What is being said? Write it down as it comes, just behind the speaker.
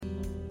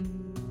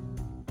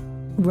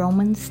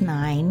Romans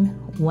 9,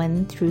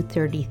 1 through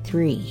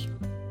 33.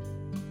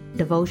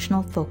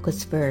 Devotional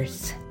focus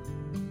verse.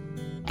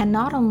 And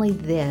not only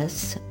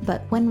this,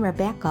 but when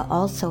Rebekah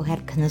also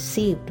had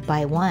conceived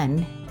by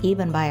one,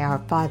 even by our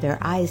father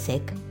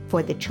Isaac,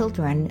 for the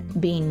children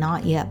being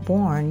not yet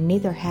born,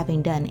 neither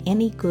having done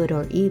any good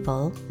or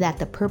evil, that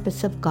the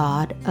purpose of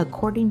God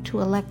according to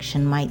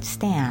election might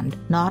stand,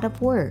 not of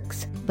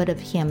works, but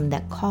of him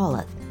that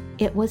calleth,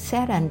 it was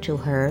said unto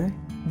her,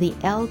 the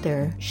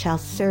elder shall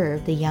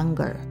serve the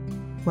younger.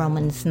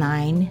 Romans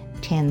 9,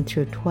 10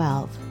 through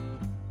 12.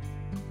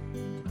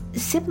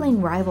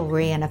 Sibling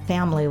rivalry in a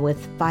family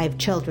with 5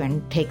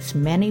 children takes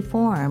many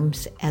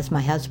forms, as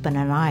my husband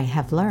and I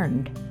have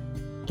learned.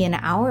 In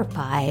our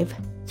 5,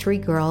 3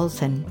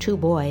 girls and 2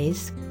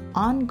 boys,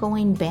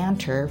 ongoing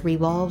banter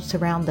revolves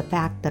around the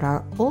fact that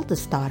our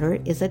oldest daughter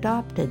is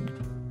adopted.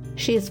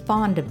 She is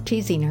fond of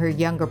teasing her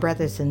younger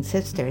brothers and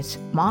sisters.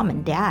 Mom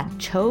and Dad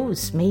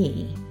chose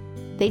me.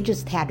 They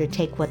just had to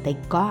take what they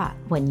got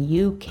when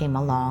you came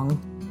along.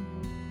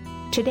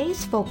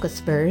 Today's focus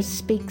verse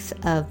speaks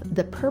of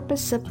the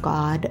purpose of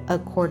God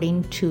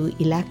according to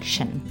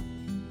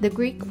election. The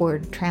Greek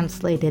word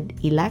translated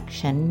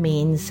election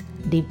means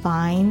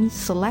divine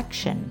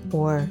selection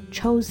or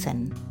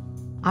chosen.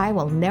 I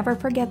will never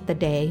forget the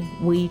day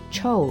we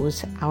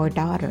chose our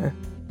daughter.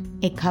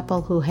 A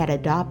couple who had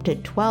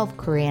adopted 12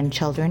 Korean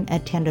children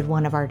attended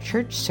one of our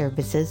church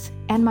services,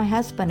 and my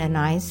husband and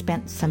I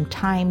spent some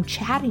time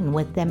chatting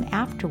with them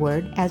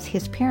afterward as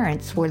his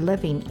parents were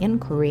living in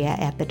Korea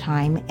at the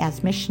time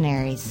as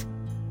missionaries.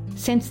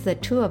 Since the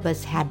 2 of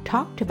us had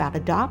talked about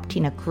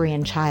adopting a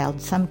Korean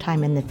child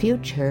sometime in the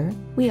future,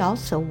 we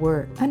also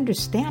were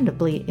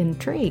understandably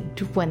intrigued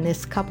when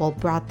this couple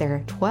brought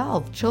their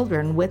 12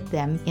 children with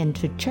them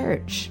into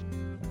church.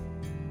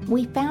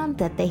 We found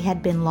that they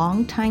had been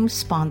longtime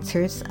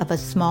sponsors of a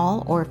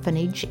small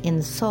orphanage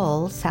in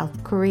Seoul,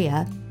 South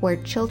Korea, where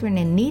children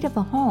in need of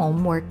a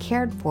home were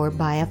cared for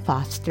by a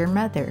foster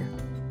mother.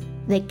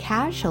 They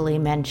casually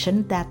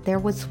mentioned that there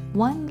was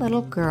one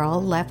little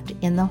girl left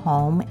in the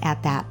home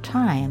at that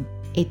time,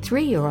 a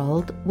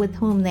 3-year-old with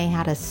whom they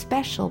had a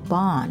special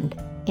bond.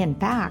 In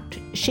fact,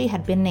 she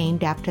had been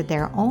named after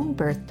their own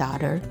birth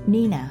daughter,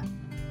 Nina.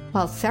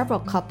 While several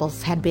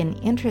couples had been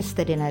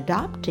interested in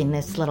adopting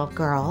this little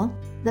girl,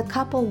 the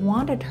couple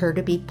wanted her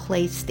to be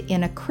placed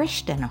in a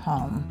Christian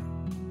home.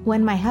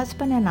 When my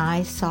husband and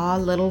I saw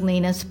little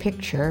Nina's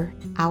picture,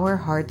 our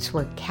hearts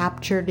were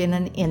captured in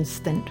an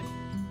instant.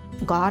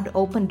 God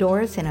opened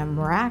doors in a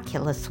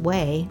miraculous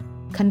way,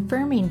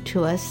 confirming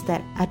to us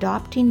that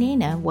adopting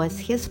Nina was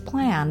his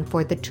plan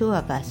for the 2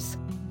 of us.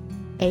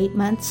 8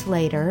 months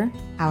later,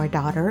 our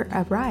daughter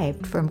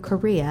arrived from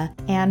Korea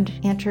and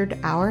entered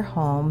our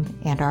home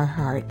and our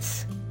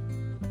hearts.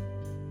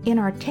 In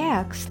our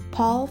text,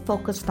 Paul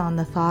focused on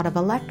the thought of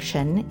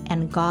election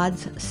and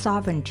God's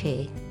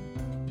sovereignty.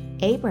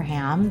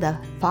 Abraham, the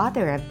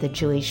father of the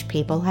Jewish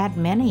people, had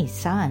many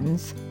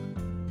sons.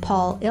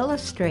 Paul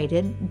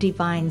illustrated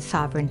divine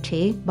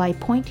sovereignty by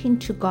pointing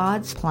to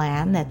God's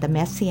plan that the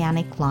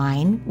messianic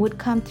line would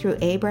come through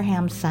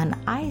Abraham's son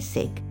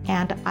Isaac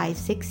and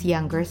Isaac's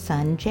younger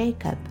son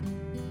Jacob.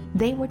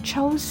 They were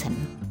chosen.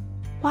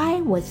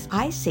 Why was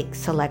Isaac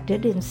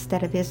selected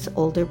instead of his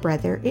older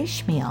brother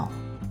Ishmael?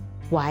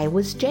 Why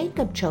was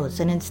Jacob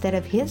chosen instead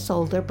of his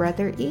older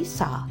brother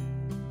Esau?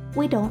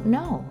 We don't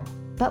know,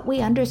 but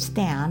we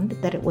understand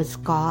that it was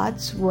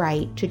God's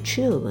right to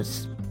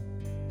choose.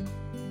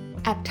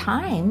 At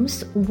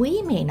times,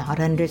 we may not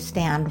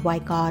understand why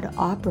God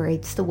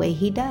operates the way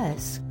he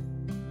does.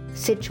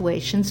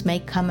 Situations may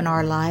come in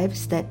our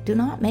lives that do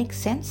not make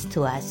sense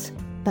to us,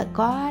 but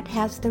God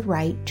has the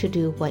right to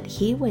do what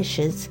he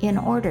wishes in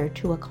order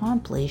to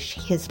accomplish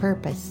his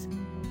purpose.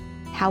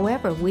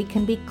 However, we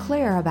can be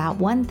clear about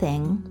one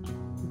thing.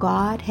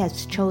 God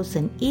has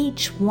chosen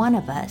each one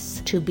of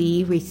us to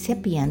be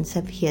recipients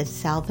of his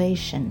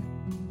salvation.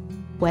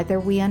 Whether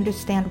we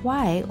understand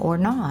why or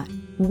not,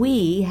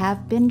 we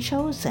have been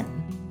chosen.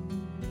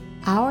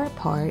 Our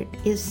part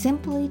is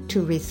simply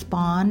to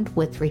respond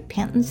with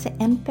repentance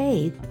and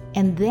faith,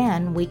 and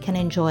then we can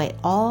enjoy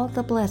all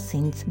the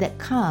blessings that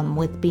come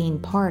with being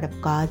part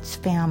of God's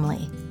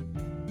family.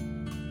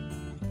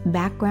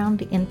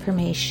 Background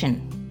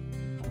information.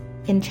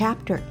 In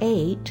chapter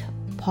 8,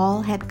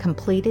 Paul had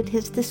completed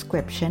his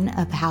description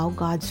of how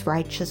God's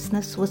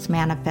righteousness was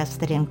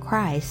manifested in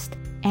Christ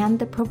and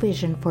the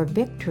provision for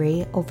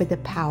victory over the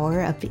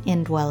power of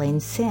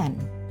indwelling sin.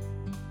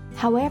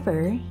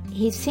 However,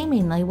 he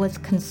seemingly was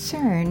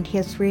concerned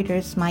his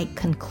readers might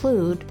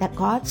conclude that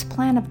God's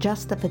plan of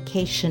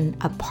justification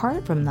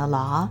apart from the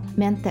law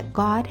meant that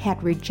God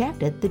had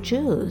rejected the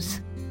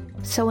Jews.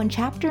 So in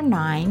chapter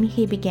 9,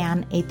 he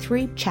began a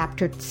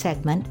 3-chapter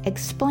segment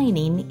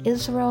explaining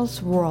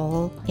Israel's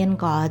role in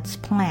God's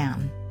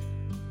plan.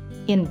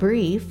 In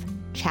brief,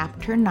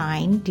 chapter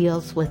 9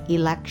 deals with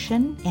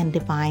election and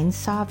divine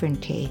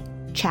sovereignty.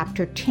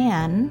 Chapter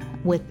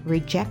 10 with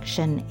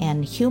rejection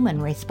and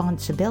human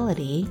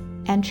responsibility,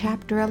 and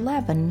chapter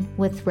 11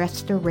 with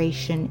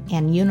restoration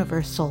and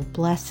universal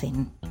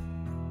blessing.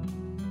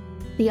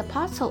 The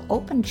apostle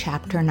opened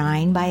chapter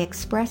 9 by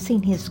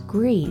expressing his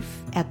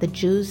grief at the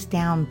Jews'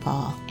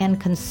 downfall and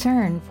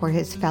concern for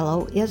his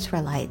fellow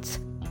Israelites,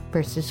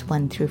 verses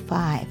 1 through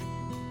 5.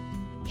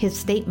 His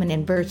statement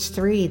in verse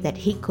 3 that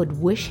he could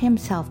wish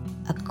himself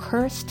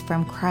accursed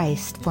from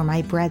Christ for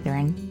my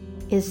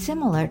brethren is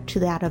similar to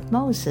that of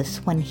Moses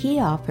when he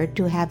offered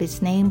to have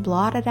his name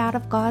blotted out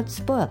of God's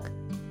book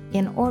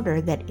in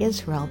order that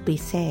Israel be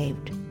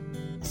saved.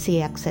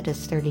 See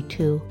Exodus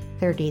 32,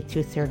 30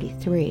 through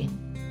 33.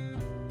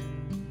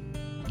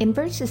 In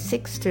verses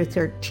 6 through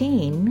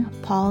 13,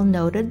 Paul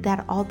noted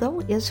that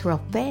although Israel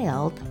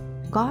failed,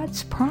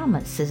 God's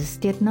promises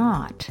did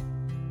not.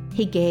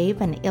 He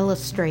gave an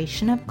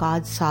illustration of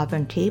God's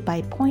sovereignty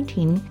by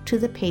pointing to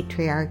the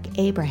patriarch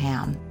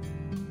Abraham.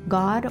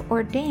 God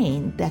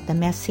ordained that the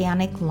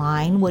messianic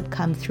line would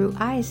come through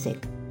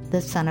Isaac,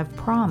 the son of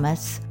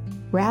promise,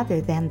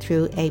 rather than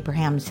through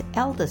Abraham's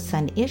eldest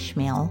son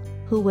Ishmael,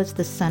 who was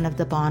the son of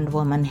the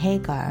bondwoman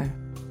Hagar.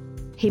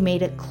 He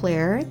made it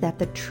clear that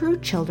the true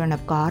children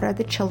of God are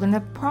the children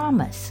of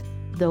promise,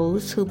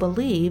 those who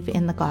believe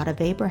in the God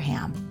of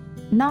Abraham,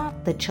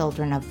 not the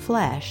children of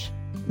flesh,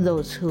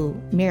 those who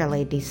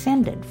merely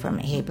descended from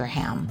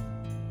Abraham.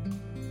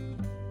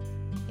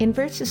 In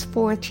verses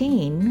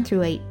 14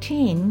 through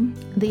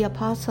 18, the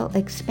apostle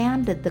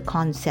expanded the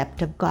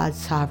concept of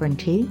God's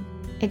sovereignty,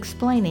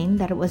 explaining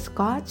that it was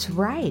God's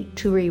right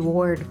to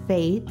reward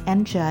faith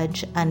and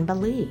judge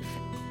unbelief.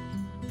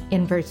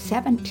 In verse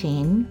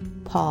 17,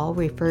 Paul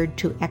referred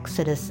to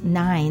Exodus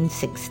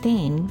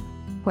 9:16,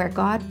 where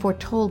God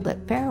foretold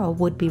that Pharaoh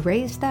would be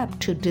raised up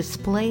to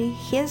display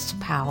his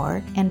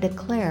power and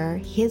declare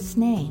his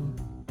name.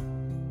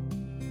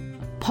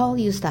 Paul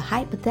used a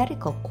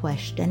hypothetical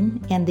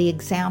question and the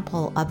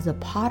example of the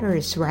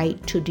potter's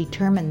right to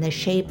determine the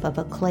shape of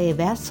a clay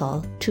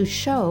vessel to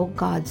show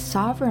God's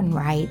sovereign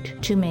right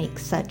to make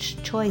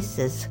such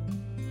choices.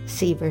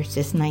 See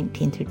verses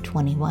 19 through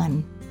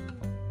 21.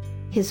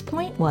 His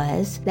point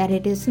was that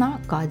it is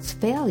not God's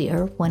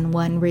failure when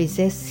one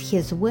resists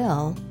his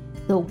will,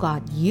 though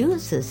God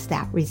uses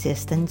that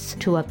resistance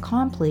to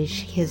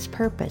accomplish his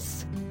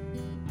purpose.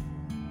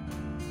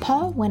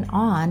 Paul went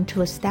on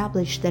to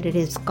establish that it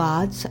is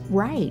God's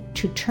right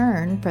to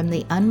turn from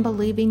the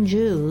unbelieving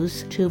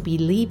Jews to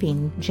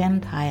believing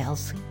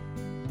Gentiles.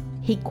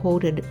 He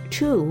quoted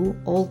 2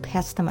 Old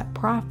Testament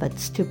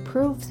prophets to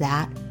prove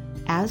that,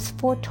 as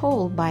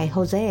foretold by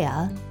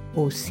Hosea,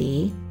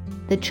 O.C.,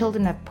 the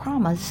children of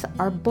promise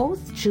are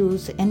both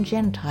Jews and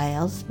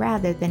Gentiles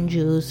rather than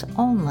Jews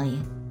only.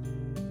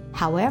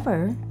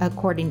 However,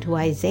 according to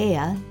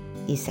Isaiah,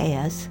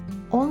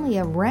 only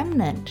a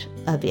remnant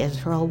of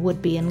Israel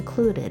would be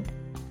included.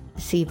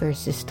 See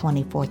verses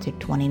 24 through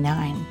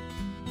 29.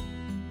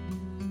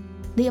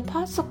 The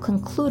apostle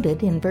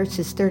concluded in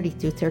verses 30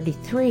 through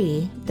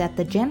 33 that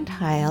the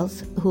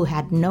Gentiles who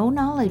had no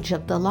knowledge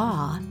of the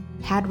law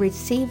had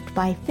received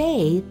by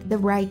faith the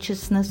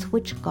righteousness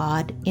which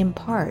God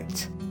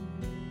imparts.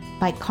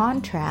 By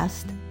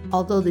contrast,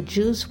 although the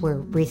Jews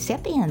were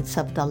recipients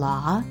of the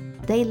law,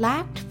 they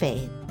lacked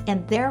faith,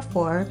 and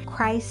therefore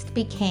Christ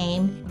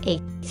became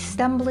a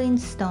stumbling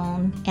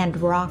stone and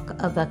rock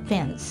of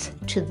offense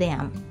to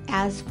them,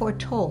 as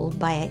foretold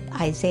by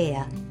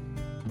Isaiah.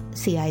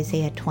 See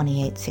Isaiah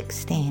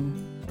 28:16.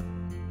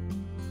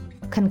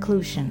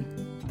 Conclusion.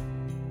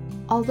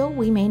 Although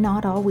we may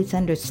not always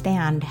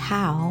understand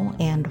how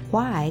and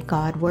why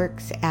God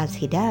works as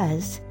He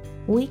does,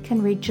 we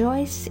can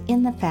rejoice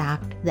in the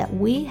fact that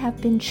we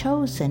have been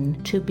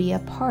chosen to be a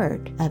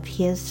part of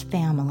His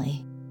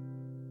family.